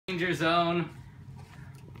Danger zone.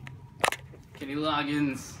 Kenny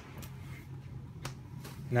Loggins.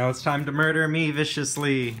 Now it's time to murder me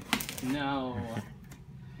viciously. No.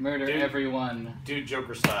 Murder everyone. Do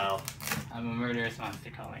Joker style. I'm a murderous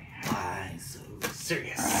Monstercollie. Why so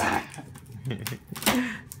serious?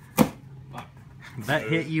 That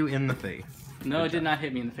hit you in the face. No, it did not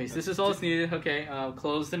hit me in the face. This is all that's needed. Okay, I'll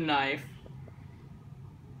close the knife.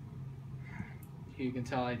 You can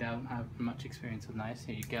tell I don't have much experience with knives.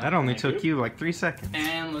 Here you go. That only took you like 3 seconds.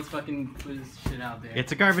 And let's fucking put this shit out there.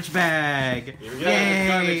 It's a garbage bag. Here we go. Yay.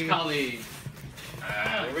 Garbage collie.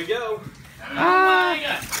 Here we go. Oh my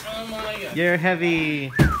god. Oh my god. You're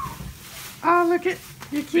heavy. Oh, look at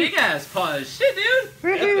you're cute. Big ass paws. Shit, dude.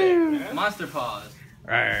 Woohoo. Man. Monster paws.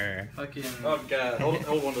 Rawr. Fucking. Oh god,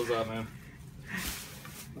 hold one of those up, man.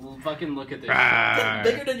 Well, fucking look at this. Rawr.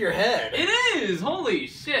 Bigger than your head. It is. Holy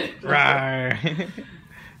shit. Rawr.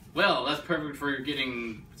 Well, that's perfect for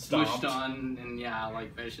getting Stomped. smushed on and yeah,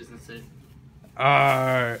 like fishes and shit.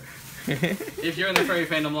 Rawr. If you're in the furry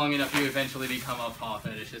fandom long enough, you eventually become a paw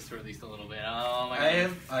fetishist for at least a little bit. Oh my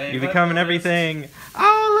god. I am You becoming everything.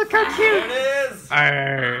 Oh, look how There cute. it is.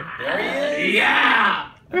 Rawr. There he is. Yeah!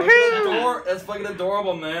 Woohoo. That's fucking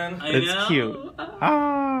adorable, man. I It's know. cute.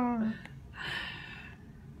 Oh.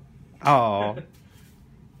 Oh.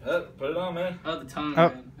 Put it on, man. Oh, the tongue. Oh.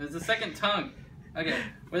 Man. There's a second tongue. Okay.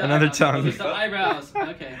 Where the Another eyebrows? tongue. Oh, there's the eyebrows.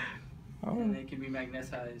 Okay. Oh. And they can be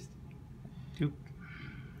magnetized.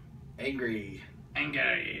 Angry.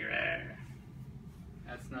 Angry.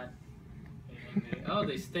 That's not. Angry. Oh,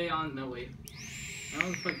 they stay on. No, wait.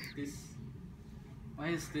 No, but this. Why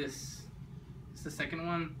is this? It's the second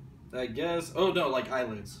one. I guess. Oh no, like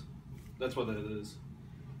eyelids. That's what it is.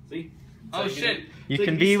 See? Oh So shit! You so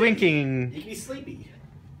can be sleepy. winking. You can be sleepy.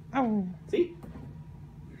 Oh. See?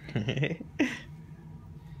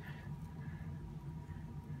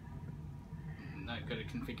 Not good at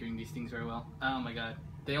configuring these things very well. Oh my god.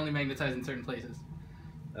 They only magnetize in certain places.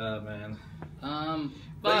 Oh man.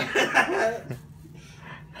 But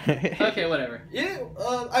okay, whatever. Yeah,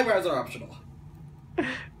 eyebrows are optional.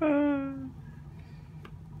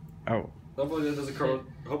 Oh. Hopefully that doesn't curl.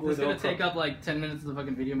 Hopefully It's gonna they'll take up like 10 minutes of the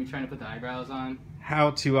fucking video me trying to put the eyebrows on.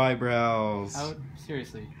 How to eyebrows. How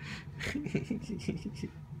seriously?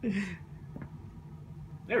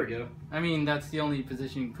 There we go. I mean, that's the only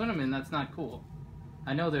position you can put them in. That's not cool.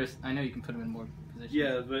 I know you can put them in more positions.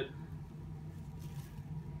 Yeah, but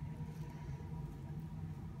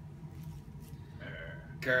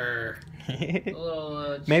grr. A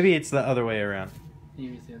little. Maybe it's the other way around.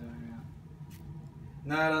 Maybe it's the other way around.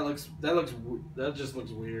 Nah, that just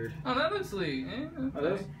looks weird. Oh, that looks like. Eh, Oh, okay.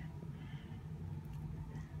 does?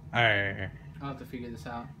 Arr. I'll have to figure this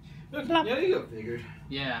out. Yeah, you go figured.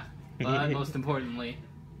 Yeah, but most importantly,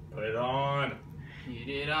 Put it on. get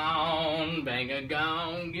it on, bang a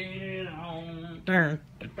gong, get it on. Turn,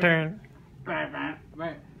 turn.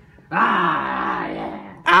 Right. Ah,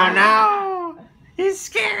 yeah. Oh no! It's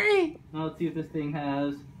scary. Now let's see if this thing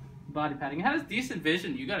has body padding. It has decent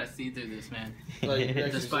vision. You gotta see through this, man. Like,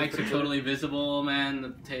 The spikes are totally visible, man. The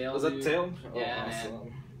tail. Was that the dude. tail? Yeah, Oh, man.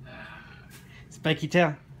 awesome. Spiky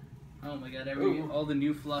tail. Oh my god, Ooh. all the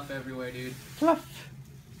new fluff everywhere, dude. Fluff.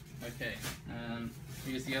 Okay,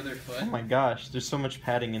 here's the other foot. Oh my gosh, there's so much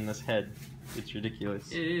padding in this head. It's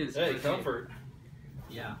ridiculous. It is. Hey, but comfort.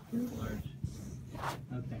 Yeah, it's large.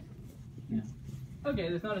 Okay. Yeah. Okay,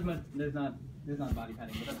 there's not as much. There's not body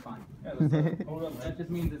padding, but that's fine. Yeah, hold on, That man. just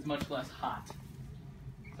means it's much less hot.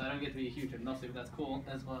 So I don't get to be a huge obnoxious, but that's cool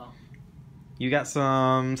as well. You got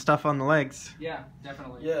some stuff on the legs. Yeah,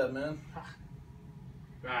 definitely. Yeah, man.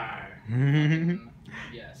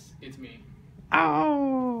 Yes, it's me.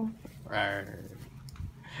 Oh.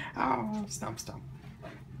 Oh, stomp, stomp.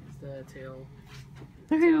 It's the tail.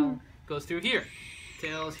 Tail goes through here.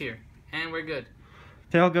 Tail is here, and we're good.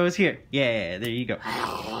 Tail goes here. Yeah, there you go.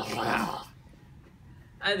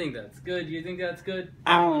 I think that's good. You think that's good?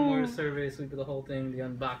 Ow. One more survey, sweep of the whole thing, the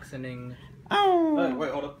unboxing. Oh. Hey,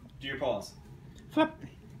 wait, hold up. Do your paws. Flip.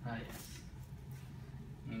 Ah, yes.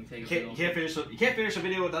 And you take You a can't, little- you can't finish a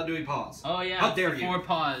video without doing paws. Oh yeah. How dare the you. 4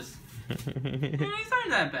 paws. These aren't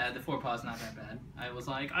that bad. The 4 paws not that bad. I was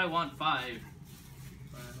like, I want 5.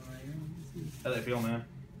 How do they feel, man?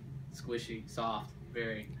 Squishy, soft,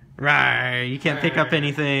 very. Right, you can't pick up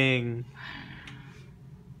anything.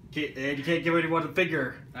 And you can't give anyone a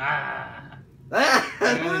finger. Ah. I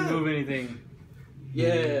can't really move anything.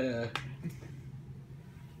 Yeah.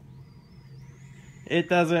 It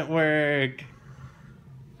doesn't work.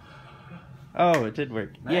 Oh, it did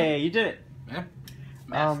work. Man. Yay, you did it. Yeah.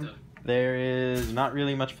 Master. There is not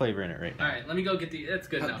really much flavor in it right now. All right, let me go get the. That's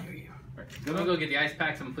good How enough. dare you. I'm gonna go get the ice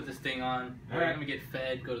packs. I'm gonna put this thing on. Alright. I'm gonna get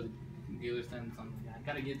fed. Go to the dealer's stand. Something. I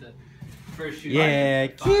gotta get the Fursuit. Yeah,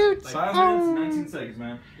 Like, cute. 5 minutes, 19 seconds,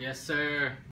 man. Yes, sir.